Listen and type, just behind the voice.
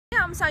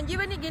I'm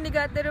Sanjeewanie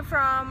Ginigaddara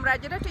from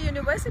Rajarata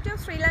University of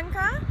Sri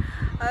Lanka.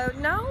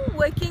 Now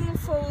working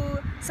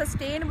for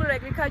sustainable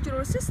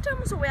agricultural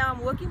systems, where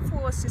I'm working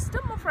for a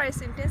system of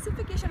rice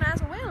intensification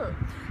as well.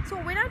 So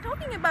when I'm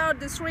talking about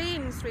the Sri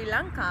in Sri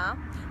Lanka,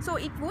 so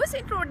it was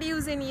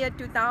introduced in year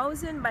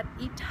 2000, but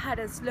it had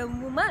a slow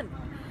movement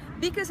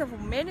because of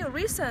many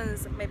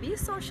reasons, maybe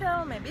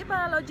social, maybe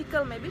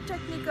biological, maybe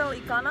technical,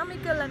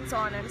 economical, and so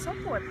on and so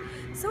forth.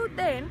 So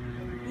then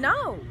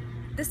now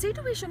the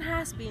situation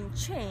has been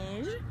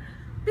changed.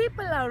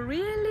 People are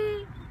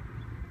really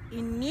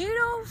in need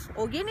of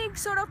organic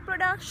sort of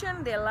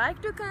production. They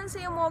like to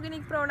consume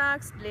organic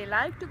products. They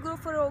like to go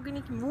for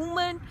organic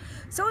movement.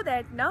 So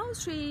that now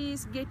Sri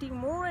is getting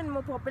more and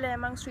more popular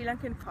among Sri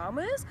Lankan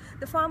farmers.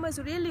 The farmers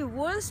really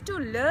wants to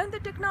learn the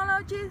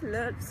technology,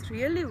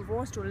 really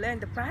wants to learn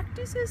the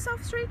practices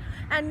of Sri.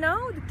 And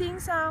now the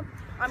things are,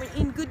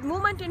 in good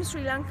movement in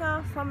Sri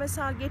Lanka. Farmers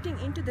are getting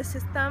into the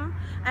system,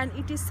 and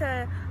it is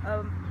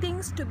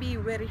things to be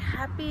very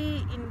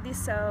happy in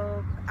this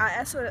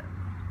as a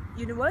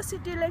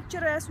university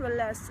lecturer as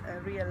well as a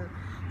real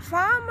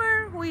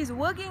farmer who is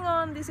working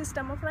on the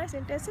system of rice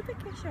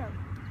intensification.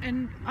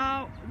 And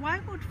why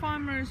would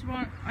farmers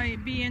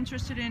be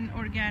interested in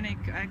organic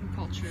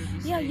agriculture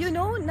these days? You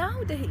know,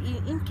 now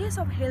in case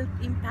of health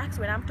impacts,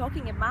 what I'm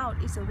talking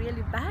about is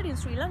really bad in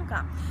Sri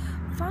Lanka.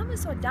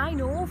 Farmers are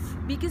dying off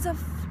because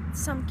of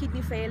some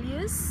kidney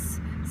failures,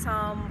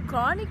 some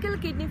chronic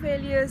kidney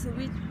failures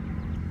with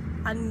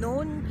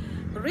unknown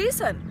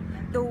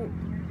reason. Though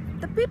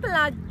the people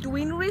are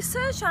doing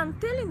research and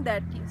telling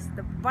that yes,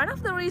 one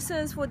of the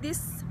reasons for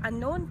this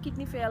unknown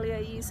kidney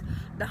failure is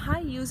the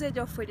high usage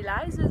of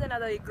fertilizers and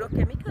other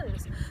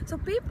agrochemicals. So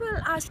people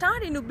are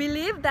starting to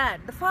believe that,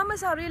 the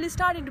farmers are really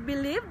starting to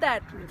believe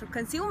that, the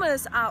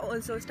consumers are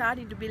also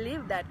starting to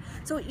believe that.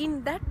 So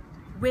in that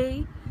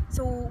way,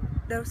 so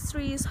the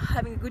Sri is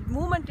having a good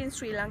movement in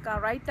Sri Lanka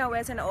right now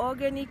as an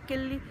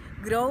organically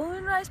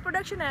grown rice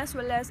production as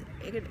well as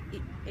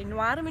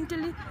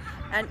environmentally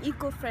and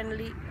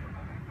eco-friendly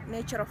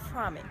nature of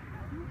farming.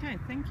 Okay,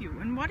 thank you.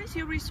 And what is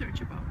your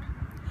research about?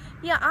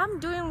 Yeah, I'm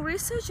doing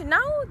research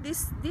now.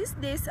 These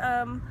days,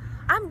 I'm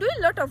doing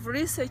a lot of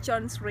research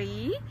on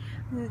Sri.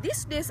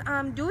 These days,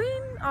 I'm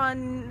doing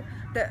on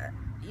the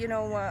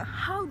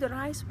how the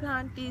rice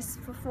plant is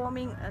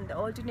performing and the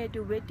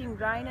alternative wetting,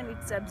 drying, and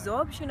its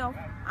absorption of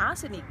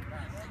arsenic.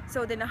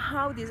 So then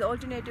how this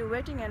alternative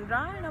wetting and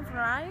drying of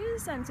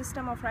rice and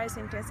system of rice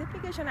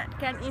intensification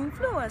can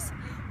influence,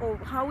 or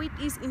how it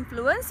is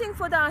influencing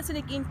for the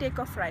arsenic intake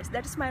of rice.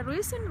 That is my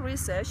recent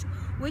research,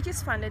 which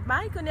is funded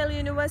by Cornell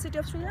University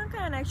of Sri Lanka,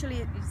 and actually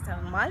it's a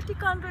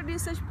multi-country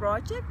research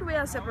project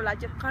where several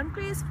larger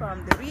countries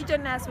from the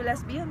region as well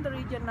as beyond the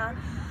region are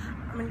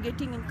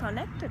getting in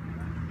connected.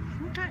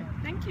 Okay,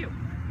 thank you.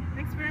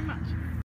 Thanks very much.